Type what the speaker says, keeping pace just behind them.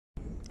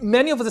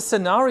many of the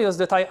scenarios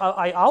that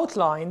I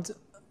outlined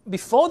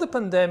before the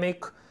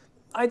pandemic,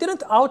 I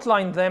didn't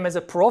outline them as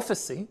a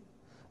prophecy,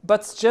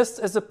 but just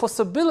as a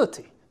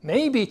possibility.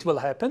 Maybe it will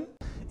happen.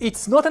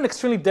 It's not an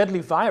extremely deadly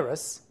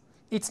virus.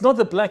 It's not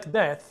the Black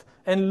Death.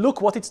 And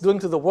look what it's doing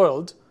to the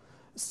world.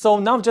 So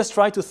now just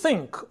try to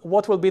think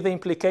what will be the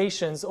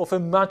implications of a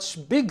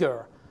much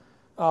bigger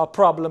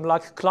problem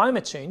like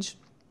climate change.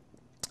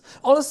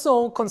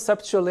 Also,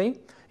 conceptually,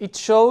 it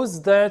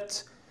shows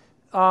that,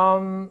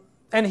 and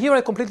here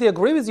I completely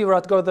agree with you,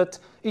 Rutger, that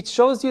it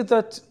shows you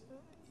that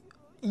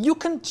you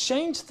can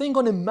change things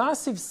on a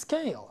massive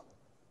scale.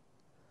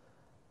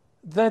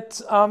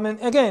 That,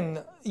 again,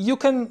 you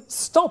can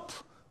stop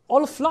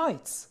all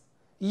flights.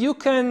 You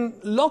can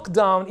lock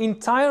down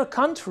entire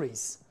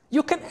countries.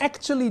 You can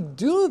actually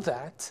do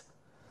that.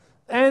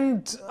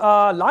 And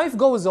life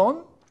goes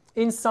on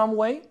in some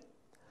way.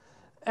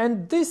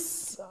 And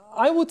this,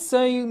 I would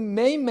say,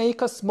 may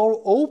make us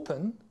more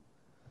open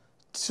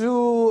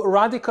to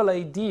radical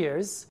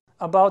ideas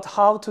about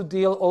how to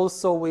deal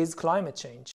also with climate change.